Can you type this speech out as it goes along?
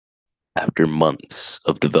After months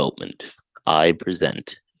of development, I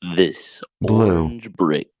present this Blue. orange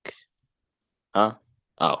brick. Huh?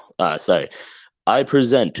 Oh, sorry. I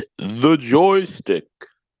present the joystick.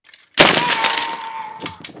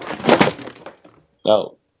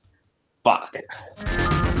 Oh, fuck.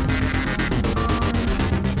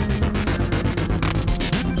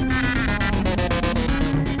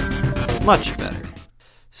 Much better.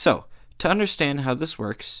 So, to understand how this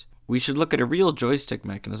works, we should look at a real joystick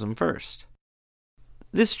mechanism first.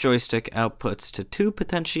 This joystick outputs to two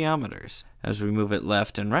potentiometers. As we move it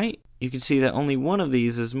left and right, you can see that only one of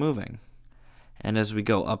these is moving. And as we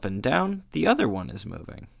go up and down, the other one is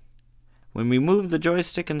moving. When we move the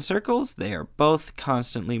joystick in circles, they are both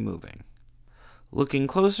constantly moving. Looking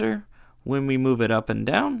closer, when we move it up and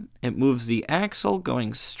down, it moves the axle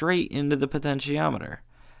going straight into the potentiometer.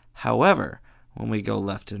 However, when we go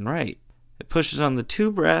left and right, it pushes on the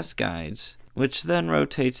two brass guides, which then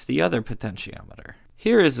rotates the other potentiometer.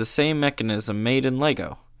 Here is the same mechanism made in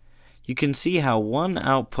Lego. You can see how one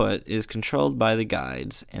output is controlled by the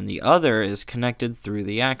guides and the other is connected through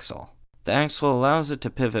the axle. The axle allows it to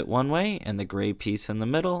pivot one way, and the gray piece in the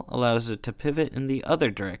middle allows it to pivot in the other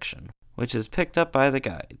direction, which is picked up by the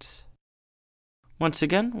guides. Once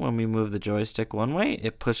again, when we move the joystick one way,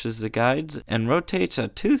 it pushes the guides and rotates a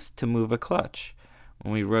tooth to move a clutch.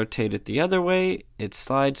 When we rotate it the other way, it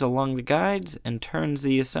slides along the guides and turns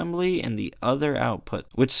the assembly and the other output,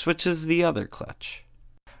 which switches the other clutch.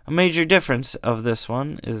 A major difference of this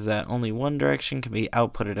one is that only one direction can be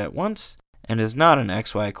outputted at once, and is not an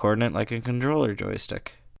XY coordinate like a controller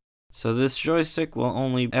joystick. So this joystick will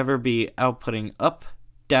only ever be outputting up,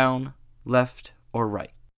 down, left, or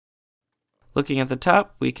right. Looking at the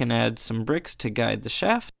top, we can add some bricks to guide the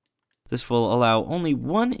shaft. This will allow only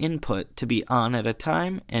one input to be on at a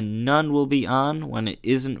time, and none will be on when it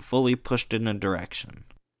isn't fully pushed in a direction.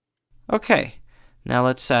 Okay, now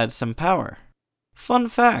let's add some power. Fun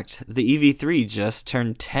fact, the EV3 just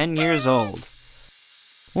turned 10 years old.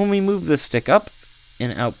 When we move the stick up,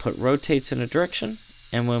 an output rotates in a direction,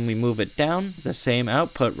 and when we move it down, the same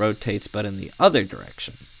output rotates but in the other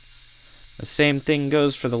direction. The same thing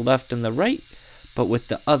goes for the left and the right, but with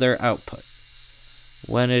the other output.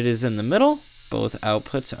 When it is in the middle, both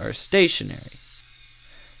outputs are stationary.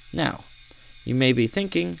 Now, you may be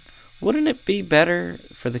thinking, wouldn't it be better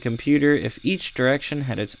for the computer if each direction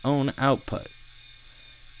had its own output?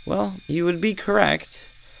 Well, you would be correct.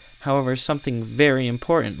 However, something very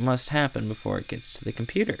important must happen before it gets to the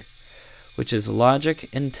computer, which is logic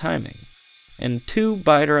and timing. And two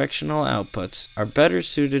bidirectional outputs are better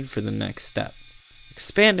suited for the next step.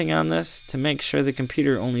 Expanding on this, to make sure the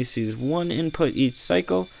computer only sees one input each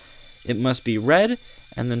cycle, it must be read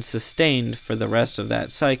and then sustained for the rest of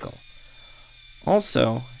that cycle.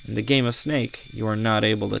 Also, in the game of Snake, you are not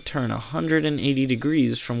able to turn 180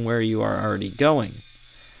 degrees from where you are already going.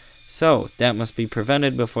 So, that must be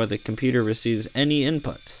prevented before the computer receives any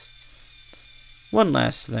inputs. One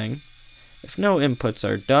last thing. If no inputs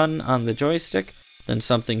are done on the joystick, then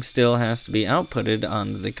something still has to be outputted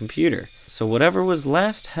on the computer, so whatever was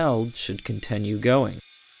last held should continue going.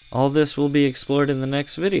 All this will be explored in the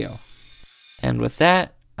next video. And with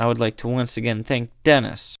that, I would like to once again thank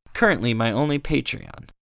Dennis, currently my only Patreon.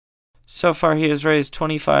 So far he has raised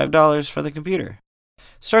 $25 for the computer.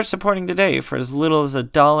 Start supporting today for as little as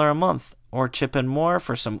 $1 a month, or chip in more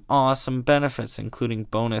for some awesome benefits including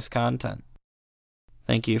bonus content.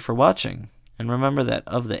 Thank you for watching, and remember that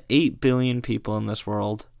of the 8 billion people in this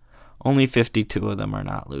world, only 52 of them are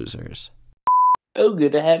not losers. Oh,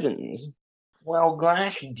 good heavens. Well,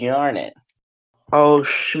 gosh darn it. Oh,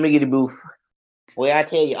 schmiggity boof. Well, I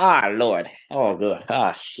tell you, Lord. Oh, good.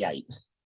 Shite.